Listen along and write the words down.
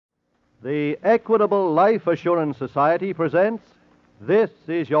The Equitable Life Assurance Society presents This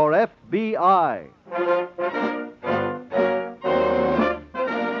Is Your FBI.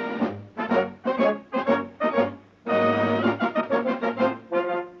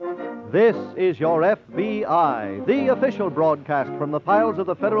 This is Your FBI, the official broadcast from the files of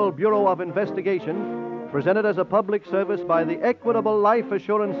the Federal Bureau of Investigation, presented as a public service by the Equitable Life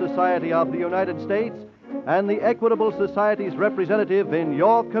Assurance Society of the United States and the Equitable Society's representative in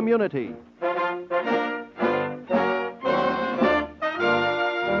your community.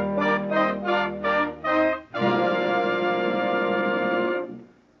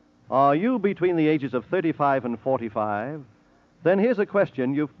 Are you between the ages of 35 and 45? Then here's a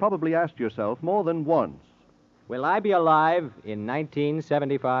question you've probably asked yourself more than once. Will I be alive in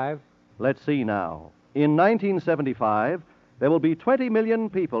 1975? Let's see now. In 1975, there will be 20 million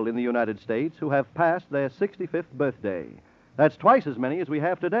people in the United States who have passed their 65th birthday. That's twice as many as we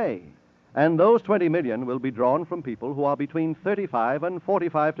have today. And those 20 million will be drawn from people who are between 35 and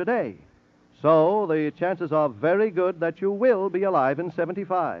 45 today. So the chances are very good that you will be alive in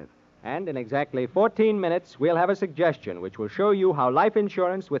 75. And in exactly 14 minutes, we'll have a suggestion which will show you how life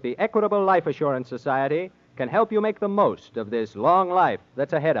insurance with the Equitable Life Assurance Society can help you make the most of this long life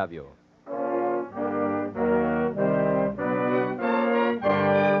that's ahead of you.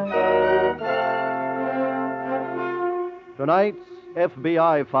 Tonight's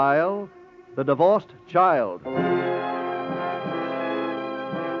FBI file, The Divorced Child.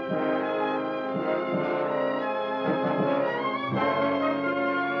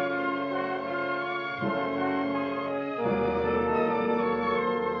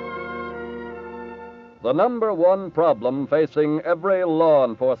 The number one problem facing every law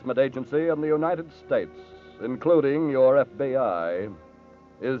enforcement agency in the United States, including your FBI,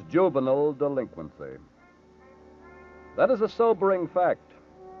 is juvenile delinquency. That is a sobering fact,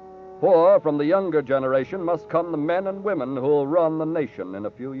 for from the younger generation must come the men and women who will run the nation in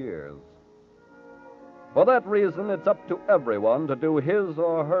a few years. For that reason, it's up to everyone to do his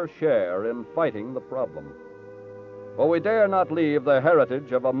or her share in fighting the problem. For we dare not leave the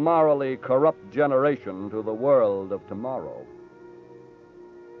heritage of a morally corrupt generation to the world of tomorrow.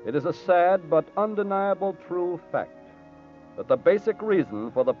 It is a sad but undeniable true fact that the basic reason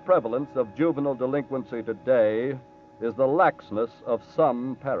for the prevalence of juvenile delinquency today is the laxness of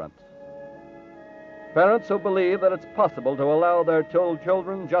some parents. Parents who believe that it's possible to allow their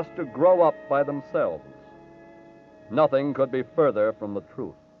children just to grow up by themselves. Nothing could be further from the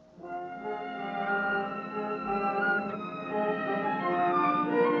truth.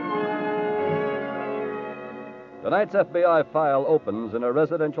 Tonight's FBI file opens in a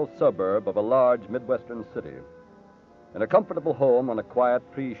residential suburb of a large Midwestern city. In a comfortable home on a quiet,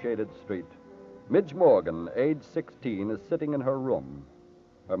 tree-shaded street, Midge Morgan, age 16, is sitting in her room.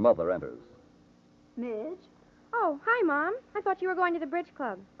 Her mother enters. Midge? Oh, hi, Mom. I thought you were going to the bridge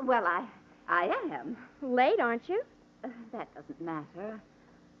club. Well, I am. Late, aren't you? That doesn't matter.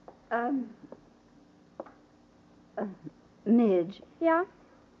 Midge. Yeah?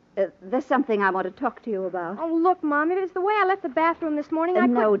 There's something I want to talk to you about. Oh, look, Mom, if it's the way I left the bathroom this morning,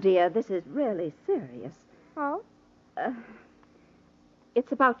 No, dear, this is really serious. Oh?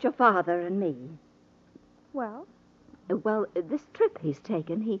 It's about your father and me. Well? Well, this trip he's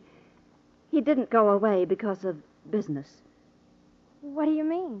taken, he didn't go away because of business. What do you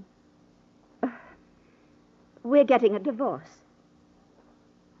mean? We're getting a divorce.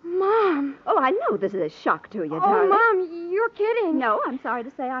 Mom! Oh, I know this is a shock to you, Oh, darling. Mom, you're kidding. No, I'm sorry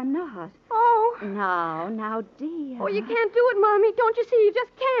to say I'm not. Oh. Now, dear. Oh, you can't do it, Mommy. Don't you see? You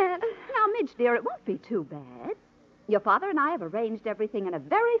just can't. Now, Midge, dear, it won't be too bad. Your father and I have arranged everything in a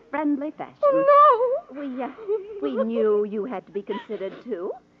very friendly fashion. Oh, no. We knew you had to be considered,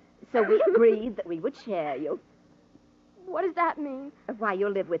 too. So we agreed that we would share you. What does that mean? Why,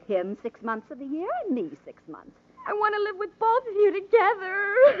 you'll live with him 6 months of the year and me 6 months. I want to live with both of you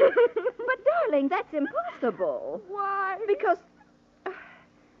together. But, darling, that's impossible. Why? Because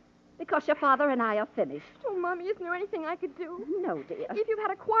your father and I are finished. Oh, Mommy, isn't there anything I could do? No, dear. If you've had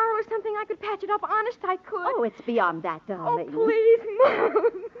a quarrel or something, I could patch it up. Honest, I could. Oh, it's beyond that, Oh, darling. please,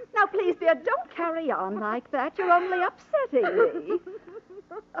 Mom. Now, please, dear, don't carry on like that. You're only upsetting me.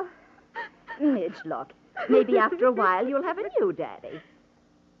 Midge, look. Maybe after a while you'll have a new daddy.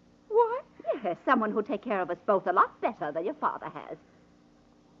 What? Yes, someone who'll take care of us both a lot better than your father has.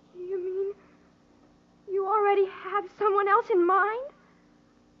 You mean you already have someone else in mind?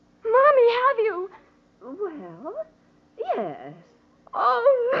 Mommy, have you? Well, yes.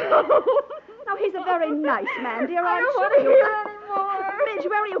 Oh, no. Now, he's a very nice man, dear. I I'm don't sure want to you... hear anymore. Midge,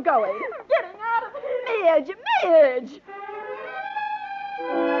 where are you going? I'm getting out of here. Midge!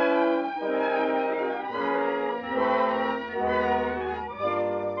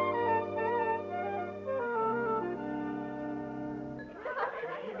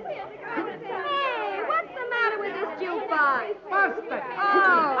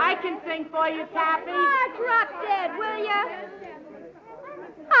 Oh. I can sing for you, Taffy. Drop dead, will you?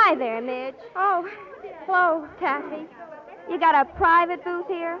 Hi there, Midge. Oh, hello, Taffy. You got a private booth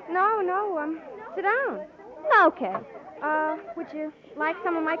here? No. Sit down. Okay. Would you like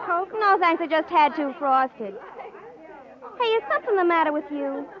some of my Coke? No, thanks. I just had two frosted. Hey, is something the matter with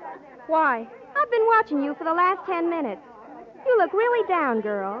you? Why? I've been watching you for the last 10 minutes. You look really down,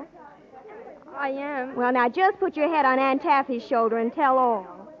 girl. I am. Well, now, just put your head on Aunt Taffy's shoulder and tell all.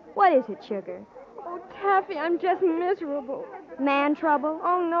 What is it, sugar? Oh, Taffy, I'm just miserable. Man trouble?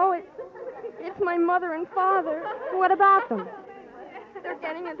 Oh, no, it's my mother and father. What about them? They're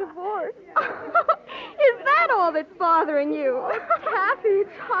getting a divorce. Is that all that's bothering you? Oh, Taffy,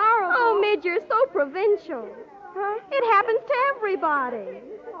 it's horrible. Oh, Midge, you're so provincial. Huh? It happens to everybody.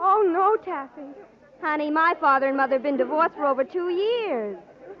 Oh, no, Taffy. Honey, my father and mother have been divorced for over 2 years.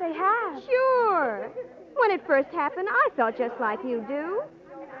 They have? Sure. When it first happened, I felt just like you do.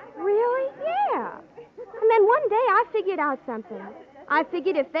 Really? Yeah. And then one day I figured out something. I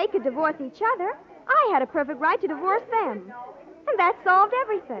figured if they could divorce each other, I had a perfect right to divorce them. And that solved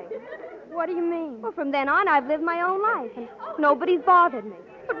everything. What do you mean? Well, from then on, I've lived my own life, and nobody's bothered me.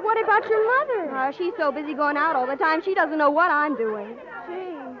 But what about your mother? She's so busy going out all the time, she doesn't know what I'm doing.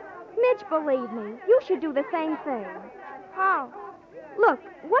 Gee. Midge, believe me, you should do the same thing. How? Look,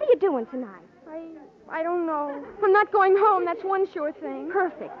 what are you doing tonight? I don't know. I'm not going home, that's one sure thing.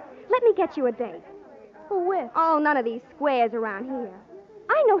 Perfect. Let me get you a date. Who with? Oh, none of these squares around here.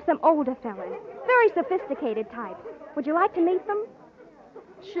 I know some older fellas, very sophisticated types. Would you like to meet them?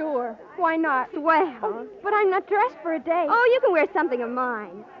 Sure. Why not? Swell. Oh, but I'm not dressed for a date. Oh, you can wear something of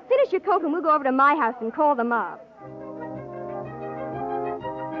mine. Finish your Coke and we'll go over to my house and call them up.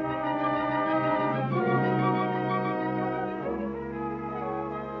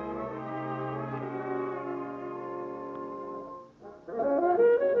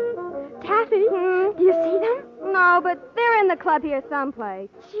 Taffy, do you see them? No, but they're in the club here someplace.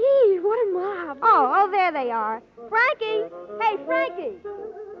 Gee, what a mob. Oh, there they are. Frankie! Hey, Frankie!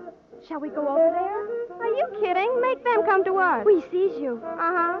 Shall we go over there? Are you kidding? Make them come to us. We sees you.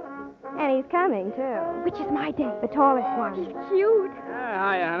 Uh-huh. And he's coming, too. Which is my date? The tallest one. He's cute.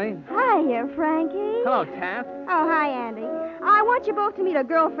 Hi, honey. Hiya, Frankie. Hello, Taff. Oh, hi, Andy. I want you both to meet a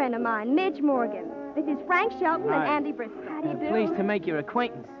girlfriend of mine, Midge Morgan. This is Frank Shelton and Hi. Andy Bristol. How do you do? Pleased to make your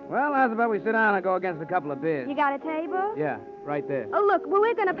acquaintance. Well, how's about we sit down and go against a couple of beers? You got a table? Yeah, right there. Oh, look, well,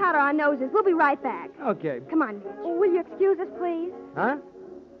 we're going to powder our noses. We'll be right back. Okay. Come on, Midge. Oh, will you excuse us, please? Huh?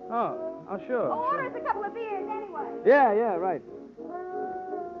 Oh, sure. Oh, order us a couple of beers anyway. Yeah, right.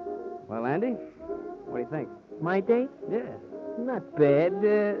 Well, Andy, what do you think? My date? Yeah. Not bad.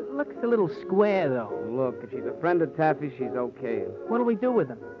 Looks a little square, though. Look, if she's a friend of Taffy, she's okay. What do we do with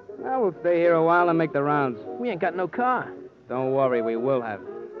him? Well, we'll stay here a while and make the rounds. We ain't got no car. Don't worry, we will have.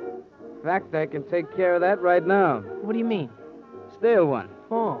 In fact, I can take care of that right now. What do you mean? Steal one.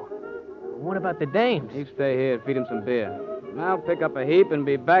 Oh. What about the dames? You stay here and feed him some beer. I'll pick up a heap and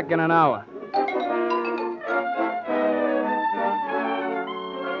be back in an hour.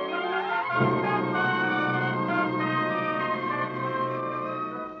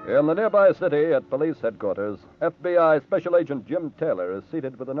 In the nearby city at police headquarters, FBI Special Agent Jim Taylor is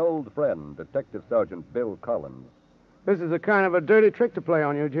seated with an old friend, Detective Sergeant Bill Collins. This is a kind of a dirty trick to play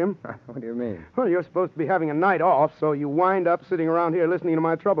on you, Jim. What do you mean? Well, you're supposed to be having a night off, so you wind up sitting around here listening to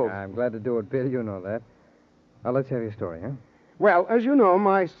my troubles. I'm glad to do it, Bill. You know that. Now, let's have your story, huh? Well, as you know,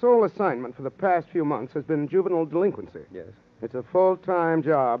 my sole assignment for the past few months has been juvenile delinquency. Yes. It's a full-time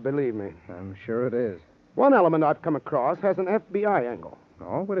job, believe me. I'm sure it is. One element I've come across has an FBI angle.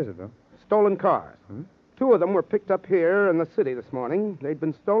 Oh, what is it, Bill? Stolen cars. Hmm? 2 of them were picked up here in the city this morning. They'd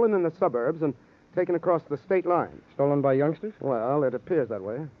been stolen in the suburbs and taken across the state line. Stolen by youngsters? Well, it appears that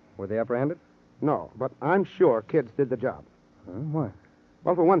way. Were they apprehended? No, but I'm sure kids did the job. Why?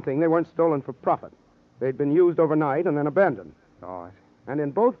 Well, for one thing, they weren't stolen for profit. They'd been used overnight and then abandoned. Oh, I see. And in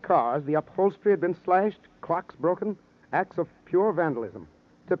both cars, the upholstery had been slashed, clocks broken, acts of pure vandalism,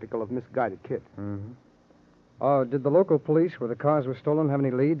 typical of misguided kids. Mm-hmm. Oh, did the local police where the cars were stolen have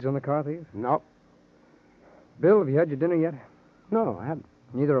any leads on the car thieves? No. Bill, have you had your dinner yet? No, I haven't.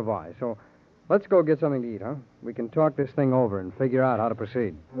 Neither have I. So let's go get something to eat, huh? We can talk this thing over and figure out how to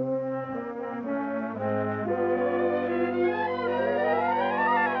proceed.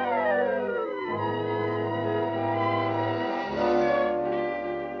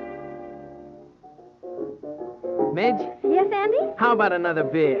 Midge, Yes, Andy? how about another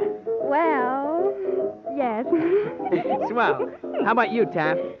beer? Well, yes. Swell. How about you,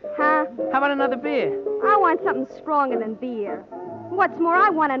 Taff? Huh? How about another beer? I want something stronger than beer. What's more, I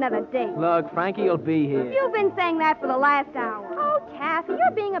want another date. Look, Frankie will be here. You've been saying that for the last hour. Oh,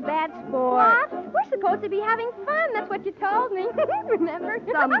 you're being a bad sport. What? We're supposed to be having fun. That's what you told me. Remember?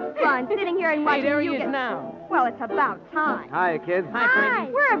 Some fun, sitting here and watching there you he is get... now. Well, it's about time. Hiya, kids. Hi.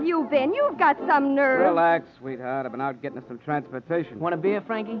 Where have you been? You've got some nerve. Relax, sweetheart. I've been out getting us some transportation. Want a beer,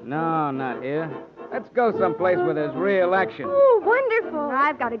 Frankie? No, not here. Let's go someplace where there's real action. Oh, wonderful.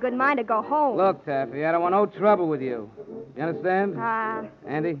 I've got a good mind to go home. Look, Taffy, I don't want no trouble with you. You understand? Ah.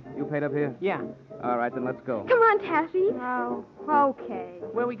 Andy, you paid up here? Yeah. All right, then let's go. Come on, Taffy. Oh, okay.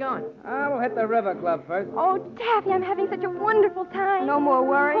 Where we going? We'll hit the river club first. Oh, Taffy, I'm having such a wonderful time. No more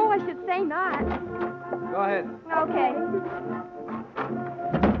worry? Oh, I should say not. Go ahead. Okay.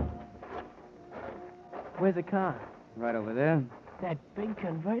 Where's the car? Right over there. That big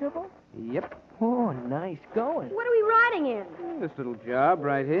convertible? Yep. Oh, nice going. What are we riding in? This little job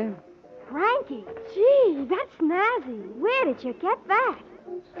right here. Frankie. Gee, that's snazzy. Where did you get that?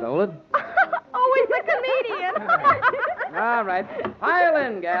 Stole it? Oh, he's a comedian. All right. Pile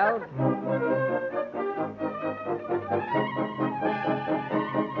in, gals.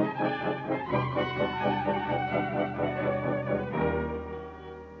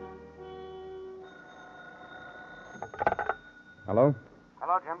 Hello?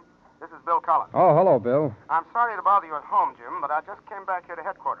 Hello, Jim. This is Bill Collins. Oh, hello, Bill. I'm sorry to bother you at home, Jim, but I just came back here to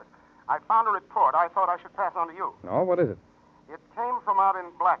headquarters. I found a report I thought I should pass on to you. Oh, what is it? It came from out in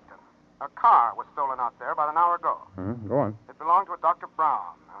Blackton. A car was stolen out there about an hour ago. Go on. It belonged to a Dr.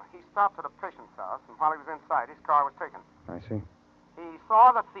 Brown. He stopped at a patient's house, and while he was inside, his car was taken. I see. He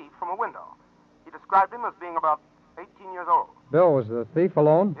saw the thief from a window. He described him as being about 18 years old. Bill, was the thief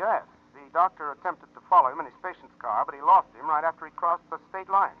alone? Yes. The doctor attempted to follow him in his patient's car, but he lost him right after he crossed the state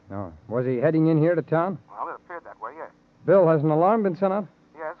line. No. Was he heading in here to town? Well, it appeared that way, yes. Bill, has an alarm been sent out?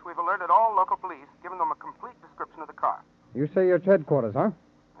 Yes, we've alerted all local police, given them a complete description of the car. You say you're at headquarters, huh?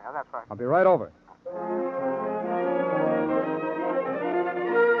 Yeah, that's right. I'll be right over.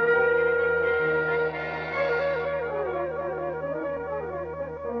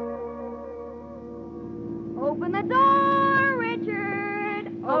 Open the door,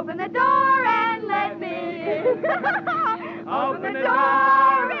 Richard. Open the door and let me in. Open the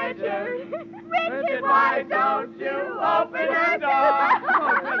door, Richard. Richard, why don't you open the door?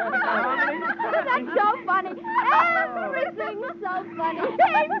 That's so funny. Everything's so funny.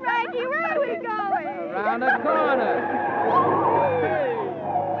 Hey, Frankie, where are we going? Around the corner.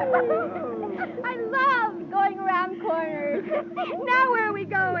 I love going around corners. Now where are we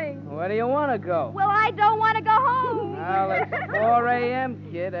going? Where do you want to go? Well, I don't want to go home. Well, it's 4 a.m.,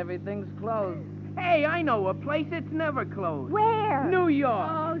 kid. Everything's closed. Hey, I know a place that's never closed. Where? New York.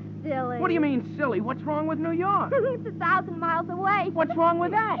 Oh, silly. What do you mean, silly? What's wrong with New York? It's 1,000 miles away. What's wrong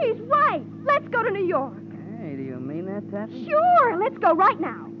with that? He's right. Let's go to New York. Hey, do you mean that, Taffy? Sure. Let's go right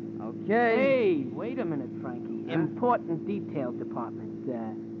now. Okay. Hey, wait a minute, Frankie. Important detail department.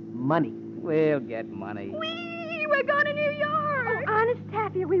 Money. We'll get money. We're going to New York. Oh, honest,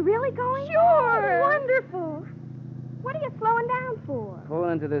 Taffy, are we really going? Sure. Oh, wonderful. What are you slowing down for? Pull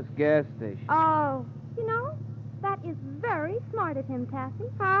into this gas station. Oh, you know, that is very smart of him, Taffy.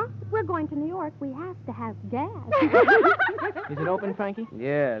 Huh? If we're going to New York, we have to have gas. Is it open, Frankie?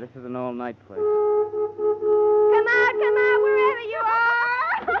 Yeah, this is an all-night place. Come out, wherever you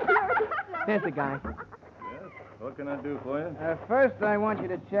are. There's the guy. Yes? What can I do for you? First, I want you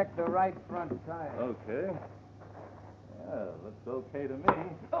to check the right front tire. Okay. Yeah, looks okay to me.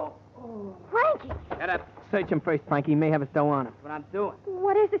 Frankie, Shut up. Search him first, Frankie. He may have a stow on him. That's what I'm doing.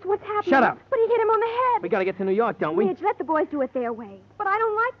 what is this? What's happening? Shut up. But he hit him on the head. We gotta get to New York, don't we? Midge, let the boys do it their way. But I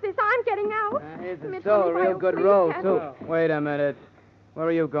don't like this. I'm getting out. Here's Mitch, a let me real borrow good three roll, cents. too. Wait a minute. Where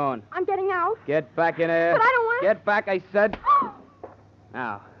are you going? I'm getting out. Get back in there. But I don't want... Get back, I said.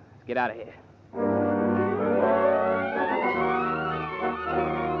 Now, let's get out of here.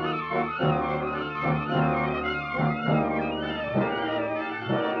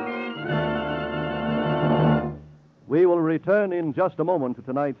 We will return in just a moment to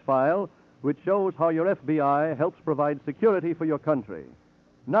tonight's file, which shows how your FBI helps provide security for your country.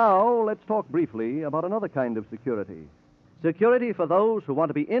 Now, let's talk briefly about another kind of security. Security for those who want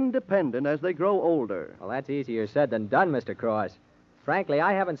to be independent as they grow older. Well, that's easier said than done, Mr. Cross. Frankly,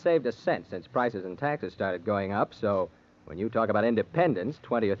 I haven't saved a cent since prices and taxes started going up, so when you talk about independence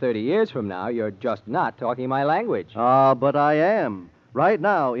 20 or 30 years from now, you're just not talking my language. But I am. Right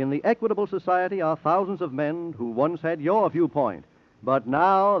now, in the Equitable Society are thousands of men who once had your viewpoint, but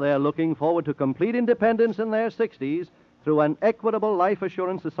now they're looking forward to complete independence in their 60s through an Equitable Life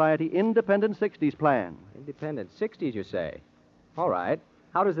Assurance Society Independent 60s plan. Independent 60s, you say? All right.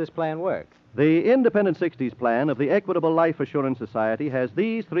 How does this plan work? The Independent 60s plan of the Equitable Life Assurance Society has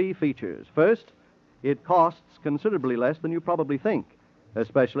these three features. First, it costs considerably less than you probably think.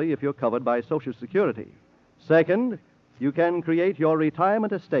 especially if you're covered by Social Security. Second, you can create your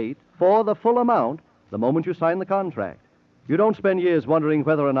retirement estate for the full amount the moment you sign the contract. You don't spend years wondering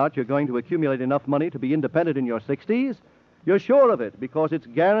whether or not you're going to accumulate enough money to be independent in your 60s. You're sure of it because it's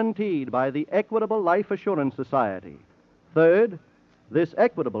guaranteed by the Equitable Life Assurance Society. Third, this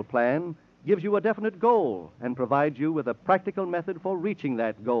Equitable plan gives you a definite goal and provides you with a practical method for reaching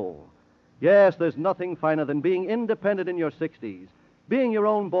that goal. Yes, there's nothing finer than being independent in your 60s, being your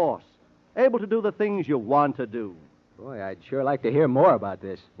own boss, able to do the things you want to do. Boy, I'd sure like to hear more about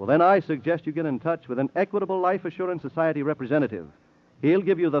this. Well, then I suggest you get in touch with an Equitable Life Assurance Society representative. He'll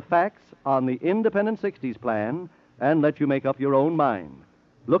give you the facts on the Independent 60s plan and let you make up your own mind.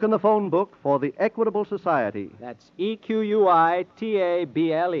 Look in the phone book for the Equitable Society. That's EQUITABLE.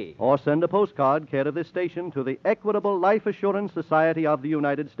 Or send a postcard care of this station to the Equitable Life Assurance Society of the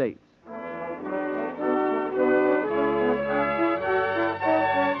United States.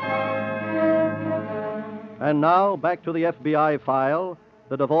 And now, back to the FBI file,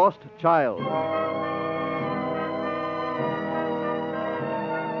 The Divorced Child.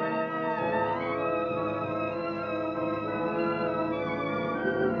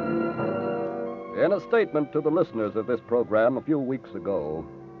 In a statement to the listeners of this program a few weeks ago,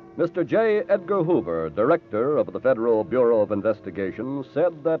 Mr. J. Edgar Hoover, director of the Federal Bureau of Investigation,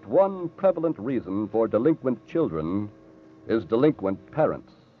 said that one prevalent reason for delinquent children is delinquent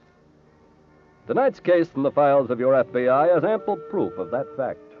parents. Tonight's case from the files of your FBI is ample proof of that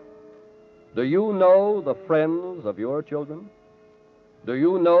fact. Do you know the friends of your children? Do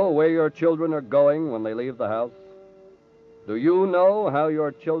you know where your children are going when they leave the house? Do you know how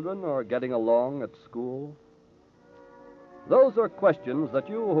your children are getting along at school? Those are questions that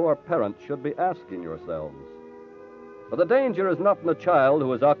you who are parents should be asking yourselves. For the danger is not in the child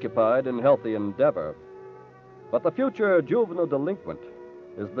who is occupied in healthy endeavor, but the future juvenile delinquent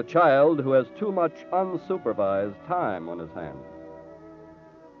is the child who has too much unsupervised time on his hands.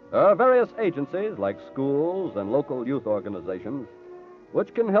 There are various agencies like schools and local youth organizations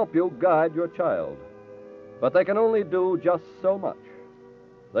which can help you guide your child, but they can only do just so much.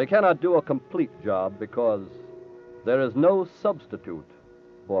 They cannot do a complete job because there is no substitute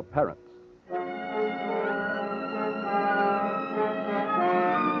for parents.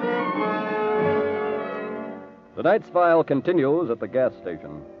 Tonight's file continues at the gas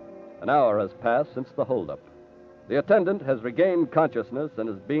station. An hour has passed since the holdup. The attendant has regained consciousness and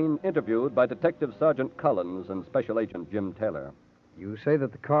is being interviewed by Detective Sergeant Collins and Special Agent Jim Taylor. You say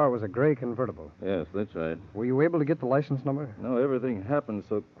that the car was a gray convertible. Yes, that's right. Were you able to get the license number? No, everything happened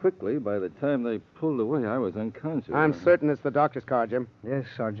so quickly, by the time they pulled away, I was unconscious. I'm certain it's the doctor's car, Jim. Yes,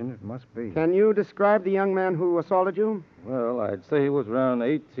 Sergeant, it must be. Can you describe the young man who assaulted you? Well, I'd say he was around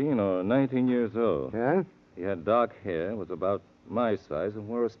 18 or 19 years old. Yeah? He had dark hair, was about my size, and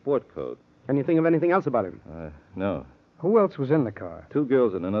wore a sport coat. Can you think of anything else about him? No. Who else was in the car? 2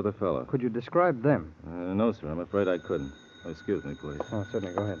 girls and another fellow. Could you describe them? No, sir. I'm afraid I couldn't. Oh, excuse me, please. Oh,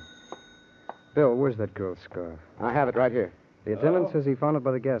 certainly. Go ahead. Bill, where's that girl's scarf? I have it right here. The attendant says he found it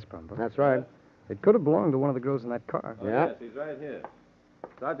by the gas pump. Huh? That's right. It could have belonged to one of the girls in that car. Oh, Yeah? Yes, he's right here.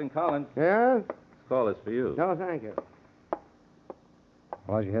 Sergeant Collins. Yeah? This call is for you. No, thank you.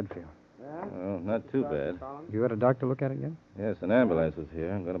 How's your head feel? Yeah? Oh, not too bad. You had a doctor look at it yet? Yes, an ambulance is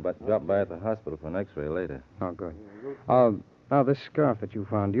here. I'm going to drop by at the hospital for an x-ray later. Oh, good. Now, this scarf that you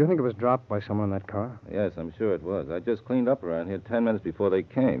found, do you think it was dropped by someone in that car? Yes, I'm sure it was. I just cleaned up around here 10 minutes before they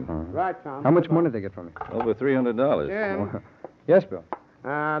came. Right, Tom. How much money did they get from you? Over $300. Jim. Yes, Bill.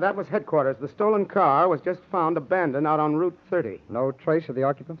 That was headquarters. The stolen car was just found abandoned out on Route 30. No trace of the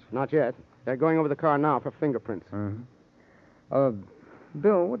occupants? Not yet. They're going over the car now for fingerprints.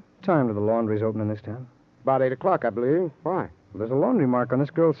 Bill, what time do the laundries open in this town? About 8 o'clock, I believe. Why? There's a laundry mark on this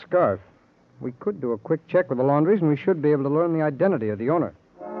girl's scarf. We could do a quick check with the laundries, and we should be able to learn the identity of the owner.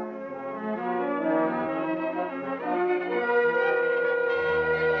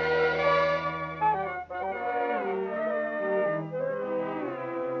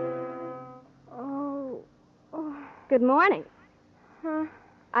 Oh. Good morning. Huh?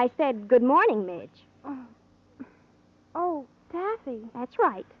 I said good morning, Midge. Oh, Taffy. That's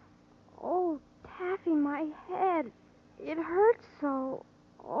right. Oh, Taffy, my head. It hurts so.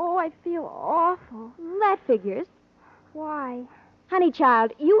 Oh, I feel awful. That figures. Why? Honey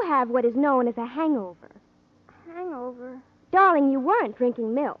child, you have what is known as a hangover. Hangover? Darling, you weren't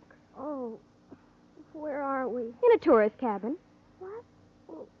drinking milk. Oh, where are we? In a tourist cabin. What?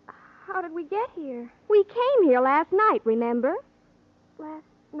 Well, how did we get here? We came here last night, remember? Last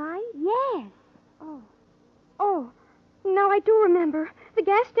night? Yes. Oh, now I do remember. The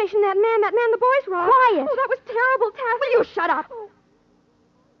gas station, that man the boys robbed. Quiet. Oh, that was terrible, Taffy. Will you shut up?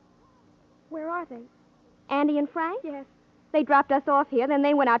 Where are they? Andy and Frank? Yes. They dropped us off here, then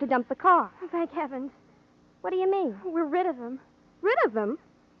they went out to dump the car. Thank heavens. What do you mean? We're rid of them. Rid of them?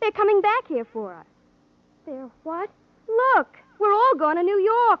 They're coming back here for us. They're what? Look, we're all going to New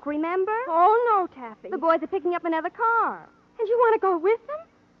York, remember? Oh, no, Taffy. The boys are picking up another car. And you want to go with them?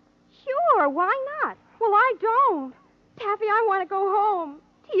 Sure, why not? Well, I don't. Taffy, I want to go home.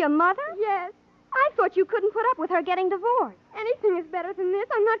 To your mother? Yes. I thought you couldn't put up with her getting divorced. Anything is better than this.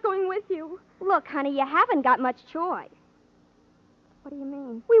 I'm not going with you. Look, honey, you haven't got much choice. What do you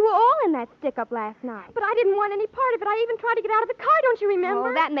mean? We were all in that stick-up last night. But I didn't want any part of it. I even tried to get out of the car, don't you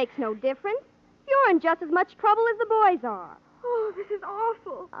remember? Oh, that makes no difference. You're in just as much trouble as the boys are. Oh, this is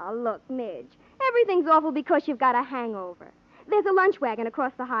awful. Oh, look, Midge. Everything's awful because you've got a hangover. There's a lunch wagon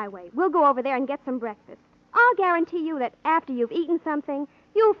across the highway. We'll go over there and get some breakfast. I'll guarantee you that after you've eaten something,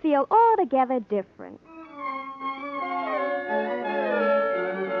 you'll feel altogether different.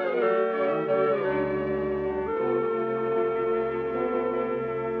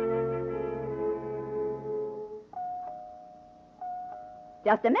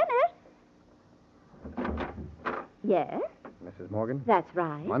 Just a minute. Yes? Mrs. Morgan? That's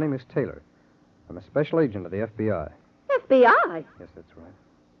right. My name is Taylor. I'm a special agent of the FBI. FBI? Yes, that's right.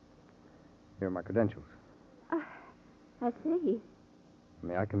 Here are my credentials. I see.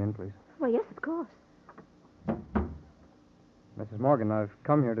 May I come in, please? Well, yes, of course. Mrs. Morgan, I've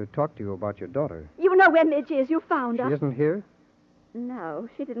come here to talk to you about your daughter. You know where Midge is. You found her. She isn't here? No,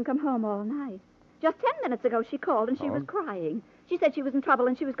 she didn't come home all night. Just 10 minutes ago, she called and she was crying. She said she was in trouble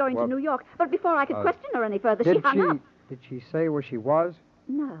and she was going to New York. But before I could question her any further, she hung up. Did she say where she was?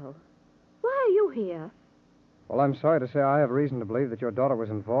 No. Why are you here? Well, I'm sorry to say I have reason to believe that your daughter was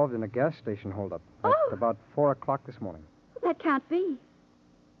involved in a gas station holdup at about 4 o'clock this morning. That can't be.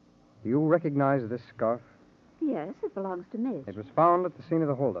 Do you recognize this scarf? Yes, it belongs to Midge. It was found at the scene of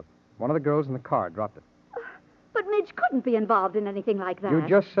the holdup. One of the girls in the car dropped it. But Midge couldn't be involved in anything like that. You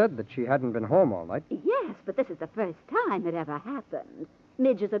just said that she hadn't been home all night. Yes, but this is the first time it ever happened.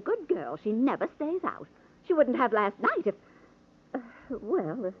 Midge is a good girl. She never stays out. She wouldn't have last night if...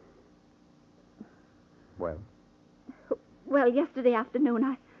 Well, yesterday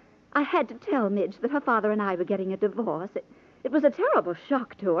afternoon, I had to tell Midge that her father and I were getting a divorce. It was a terrible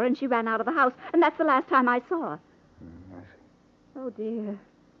shock to her, and she ran out of the house, and that's the last time I saw her. I see. Oh, dear.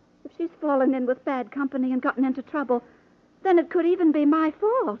 If she's fallen in with bad company and gotten into trouble, then it could even be my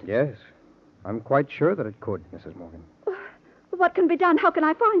fault. Yes. I'm quite sure that it could, Mrs. Morgan. What can be done? How can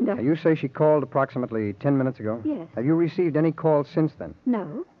I find her? Now, you say she called approximately 10 minutes ago? Yes. Have you received any calls since then?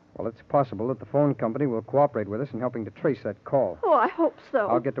 No. Well, it's possible that the phone company will cooperate with us in helping to trace that call. Oh, I hope so.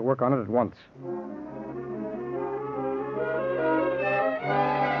 I'll get to work on it at once.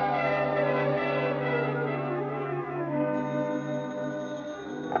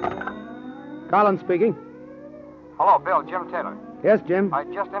 Collins speaking. Hello, Bill. Jim Taylor. Yes, Jim. I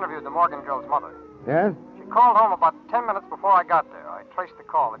just interviewed the Morgan girl's mother. Yes? She called home about 10 minutes before I got there. I traced the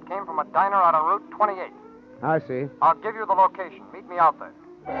call. It came from a diner out on Route 28. I see. I'll give you the location. Meet me out there.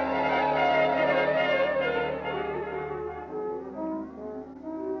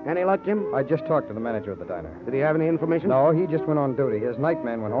 Any luck, Jim? I just talked to the manager of the diner. Did he have any information? No, he just went on duty. His night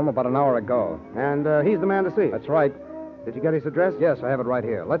man went home about an hour ago. And he's the man to see? That's right. Did you get his address? Yes, I have it right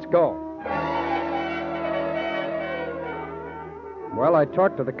here. Let's go. Well, I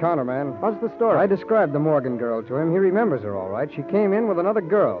talked to the counterman. What's the story? I described the Morgan girl to him. He remembers her all right. She came in with another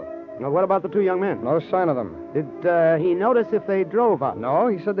girl. Now, what about the two young men? No sign of them. Did he notice if they drove up? No,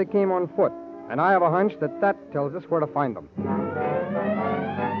 he said they came on foot. And I have a hunch that tells us where to find them.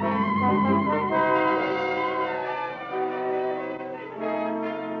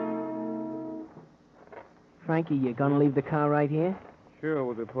 Frankie, you gonna leave the car right here? Sure,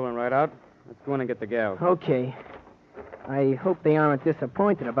 we'll be pulling right out. Let's go in and get the gals. Okay. I hope they aren't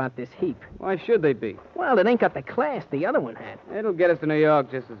disappointed about this heap. Why should they be? Well, it ain't got the class the other one had. It'll get us to New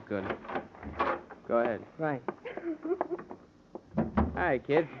York just as good. Go ahead. Right. Hi,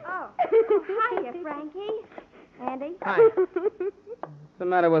 kids. Oh. Hiya, Frankie. Andy. Hi. What's the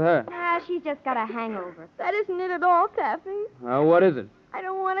matter with her? She's just got a hangover. That isn't it at all, Taffy. What is it? I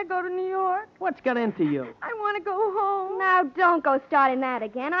don't want to go to New York. What's got into you? I want to go home. Now, don't go starting that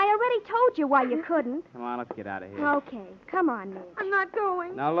again. I already told you why you couldn't. Come on, let's get out of here. Okay, come on, Mitch. I'm not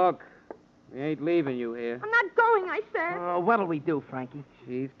going. Now, look. We ain't leaving you here. I'm not going, I said. What'll we do, Frankie?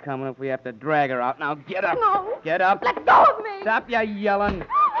 She's coming if we have to drag her out. Now, get up. No. Get up. Let go of me. Stop your yelling.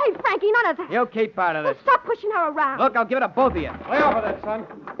 Hey, Frankie, none of that. You keep out of this. Stop pushing her around. Look, I'll give it to both of you. Lay off of that, son.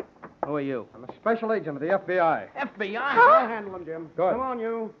 Who are you? I'm a special agent of the FBI. FBI? I'll handle him, Jim. Good. Come on,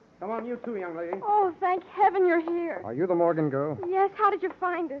 you. Come on, you too, young lady. Oh, thank heaven you're here. Are you the Morgan girl? Yes, how did you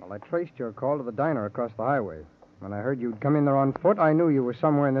find us? Well, I traced your call to the diner across the highway. When I heard you'd come in there on foot, I knew you were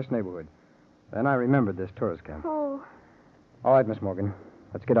somewhere in this neighborhood. Then I remembered this tourist camp. Oh. All right, Miss Morgan.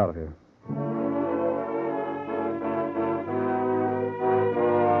 Let's get out of here.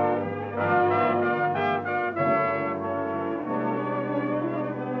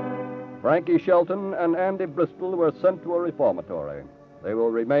 Frankie Shelton and Andy Bristol were sent to a reformatory. They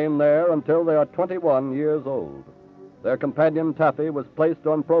will remain there until they are 21 years old. Their companion, Taffy, was placed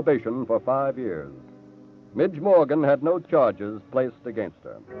on probation for 5 years. Midge Morgan had no charges placed against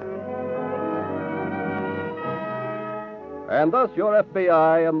her. And thus your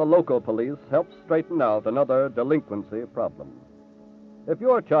FBI and the local police helped straighten out another delinquency problem. If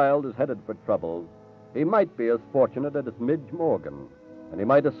your child is headed for trouble, he might be as fortunate as Midge Morgan, and he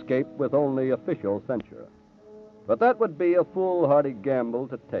might escape with only official censure. But that would be a foolhardy gamble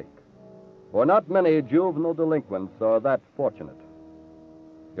to take, for not many juvenile delinquents are that fortunate.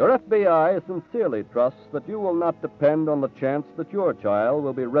 Your FBI sincerely trusts that you will not depend on the chance that your child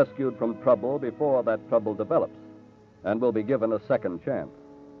will be rescued from trouble before that trouble develops and will be given a second chance.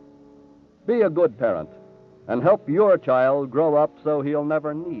 Be a good parent and help your child grow up so he'll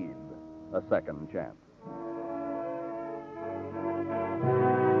never need a second chance.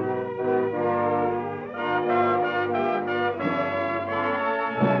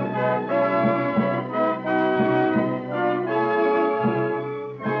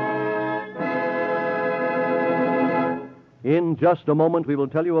 In just a moment, we will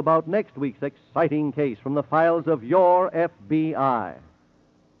tell you about next week's exciting case from the files of your FBI.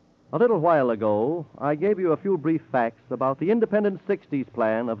 A little while ago, I gave you a few brief facts about the Independent 60s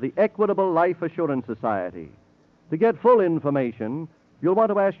plan of the Equitable Life Assurance Society. To get full information, you'll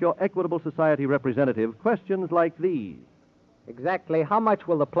want to ask your Equitable Society representative questions like these. Exactly how much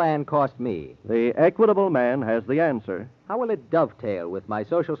will the plan cost me? The Equitable man has the answer. How will it dovetail with my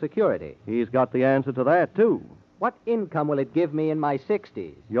Social Security? He's got the answer to that, too. What income will it give me in my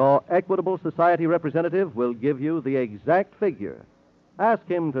 60s? Your Equitable Society representative will give you the exact figure. Ask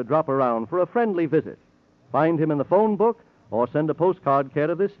him to drop around for a friendly visit. Find him in the phone book or send a postcard care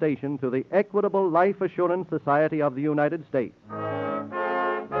of this station to the Equitable Life Assurance Society of the United States.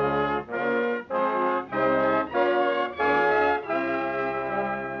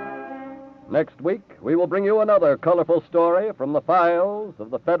 Next week, we will bring you another colorful story from the files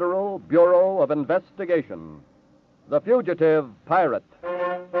of the Federal Bureau of Investigation. The Fugitive Pirate.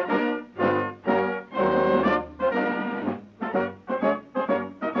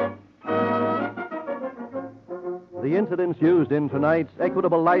 The incidents used in tonight's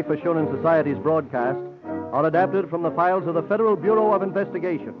Equitable Life Assurance Society's broadcast are adapted from the files of the Federal Bureau of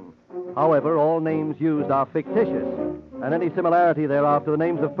Investigation. However, all names used are fictitious, and any similarity thereof to the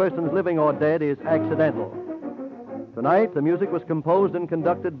names of persons living or dead is accidental. Tonight, the music was composed and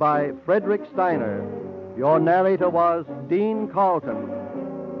conducted by Frederick Steiner. Your narrator was Dean Carlton.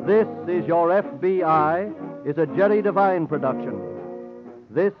 This is Your FBI is a Jerry Devine production.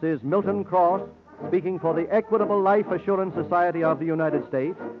 This is Milton Cross speaking for the Equitable Life Assurance Society of the United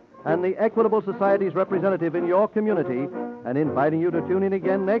States and the Equitable Society's representative in your community, and inviting you to tune in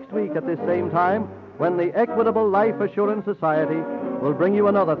again next week at this same time when the Equitable Life Assurance Society will bring you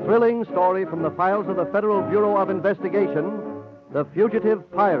another thrilling story from the files of the Federal Bureau of Investigation, The Fugitive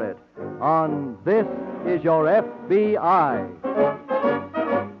Pirate, on This is Your FBI.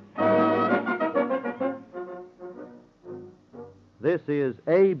 This is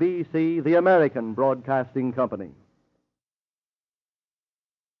ABC, the American Broadcasting Company.